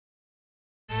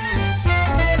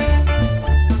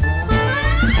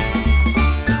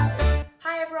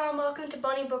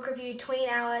Morning Book Review Tween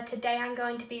Hour. Today I'm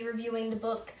going to be reviewing the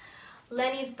book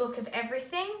Lenny's Book of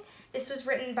Everything. This was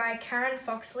written by Karen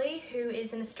Foxlee, who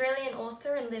is an Australian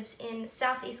author and lives in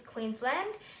southeast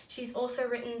Queensland. She's also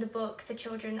written the book for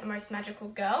children, A Most Magical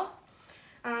Girl.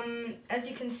 As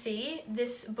you can see,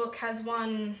 this book has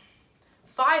won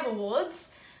 5 awards,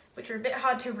 which are a bit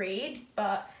hard to read,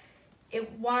 but it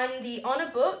won the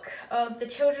Honour Book of the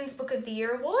Children's Book of the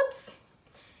Year Awards.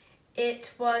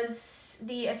 It was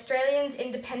the Australian's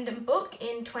Independent Book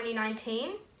in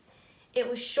 2019. It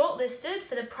was shortlisted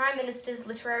for the Prime Minister's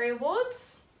Literary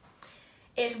Awards.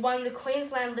 It won the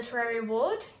Queensland Literary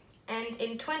Award, and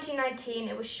in 2019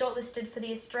 it was shortlisted for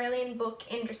the Australian Book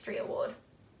Industry Award.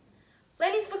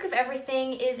 Lenny's Book of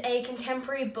Everything is a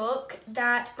contemporary book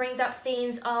that brings up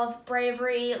themes of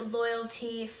bravery,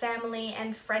 loyalty, family,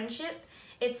 and friendship.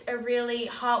 It's a really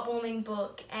heartwarming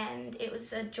book and it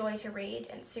was a joy to read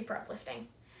and super uplifting.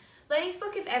 Lenny's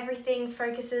Book of Everything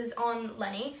focuses on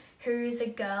Lenny, who's a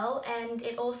girl, and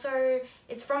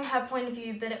it's from her point of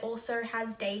view, but it also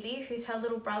has Davy, who's her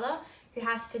little brother, who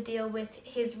has to deal with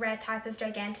his rare type of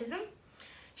gigantism.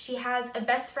 She has a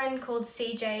best friend called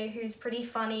CJ, who's pretty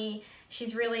funny.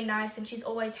 She's really nice and she's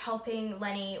always helping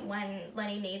Lenny when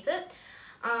Lenny needs it.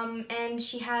 And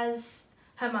she has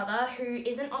her mother, who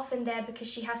isn't often there because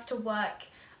she has to work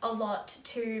a lot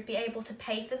to be able to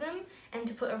pay for them and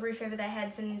to put a roof over their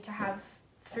heads and to have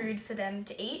food for them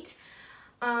to eat.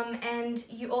 And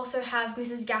you also have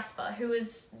Mrs. Gasper, who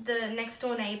is the next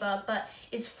door neighbour but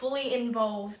is fully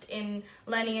involved in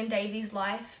Lenny and Davy's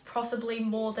life, possibly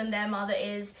more than their mother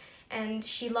is, and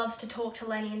she loves to talk to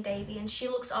Lenny and Davy and she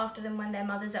looks after them when their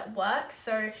mother's at work,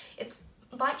 so it's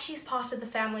like she's part of the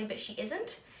family but she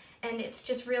isn't. And it's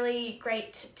just really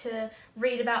great to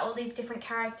read about all these different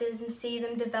characters and see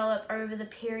them develop over the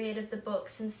period of the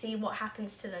books and see what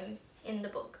happens to them in the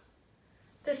book.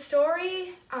 The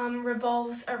story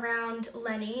revolves around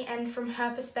Lenny and from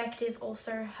her perspective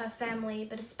also her family,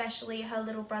 but especially her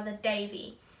little brother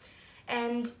Davy.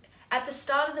 And at the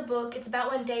start of the book, it's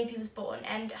about when Davy was born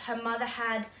and her mother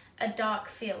had a dark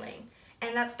feeling.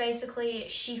 And that's basically,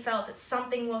 she felt that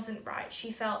something wasn't right.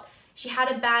 She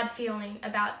had a bad feeling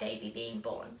about Davy being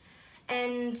born.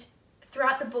 And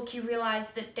throughout the book you realise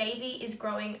that Davy is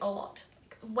growing a lot,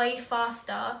 way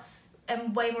faster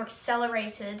and way more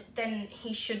accelerated than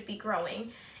he should be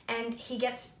growing, and he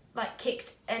gets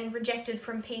kicked and rejected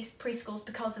from preschools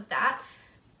because of that,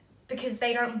 because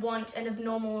they don't want an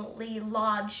abnormally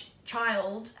large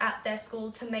child at their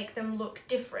school to make them look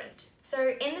different.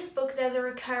 So in this book there's a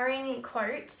recurring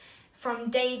quote from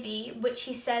Davy which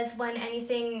he says when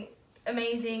anything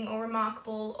amazing or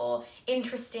remarkable or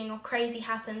interesting or crazy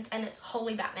happens, and it's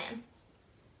 "Holy Batman."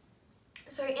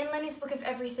 So in Lenny's Book of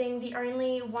Everything, the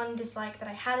only one dislike that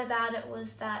I had about it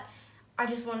was that I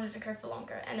just wanted it to go for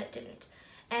longer, and it didn't.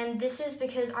 And this is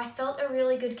because I felt a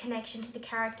really good connection to the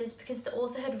characters because the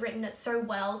author had written it so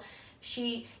well.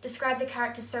 She described the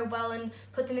characters so well and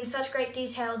put them in such great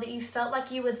detail that you felt like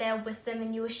you were there with them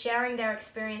and you were sharing their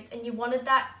experience and you wanted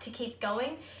that to keep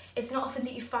going. It's not often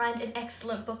that you find an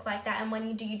excellent book like that, and when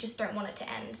you do, you just don't want it to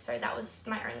end. So that was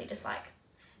my only dislike.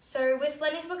 So with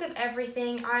Lenny's Book of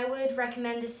Everything, I would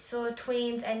recommend this for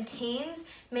tweens and teens,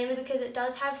 mainly because it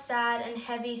does have sad and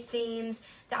heavy themes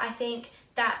that I think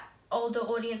that older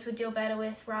audience would deal better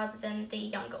with rather than the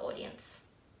younger audience.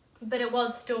 But it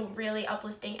was still really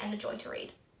uplifting and a joy to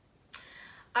read.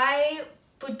 I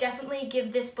would definitely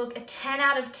give this book a 10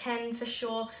 out of 10 for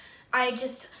sure. I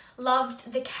just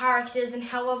loved the characters and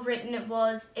how well written it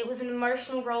was. It was an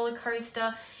emotional roller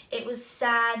coaster. It was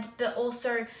sad but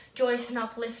also joyous and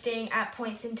uplifting at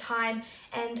points in time,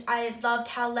 and I loved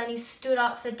how Lenny stood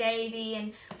up for Davy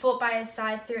and fought by his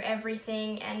side through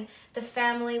everything, and the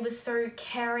family was so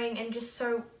caring and just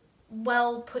so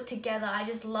well put together. I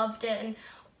just loved it and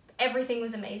everything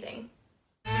was amazing.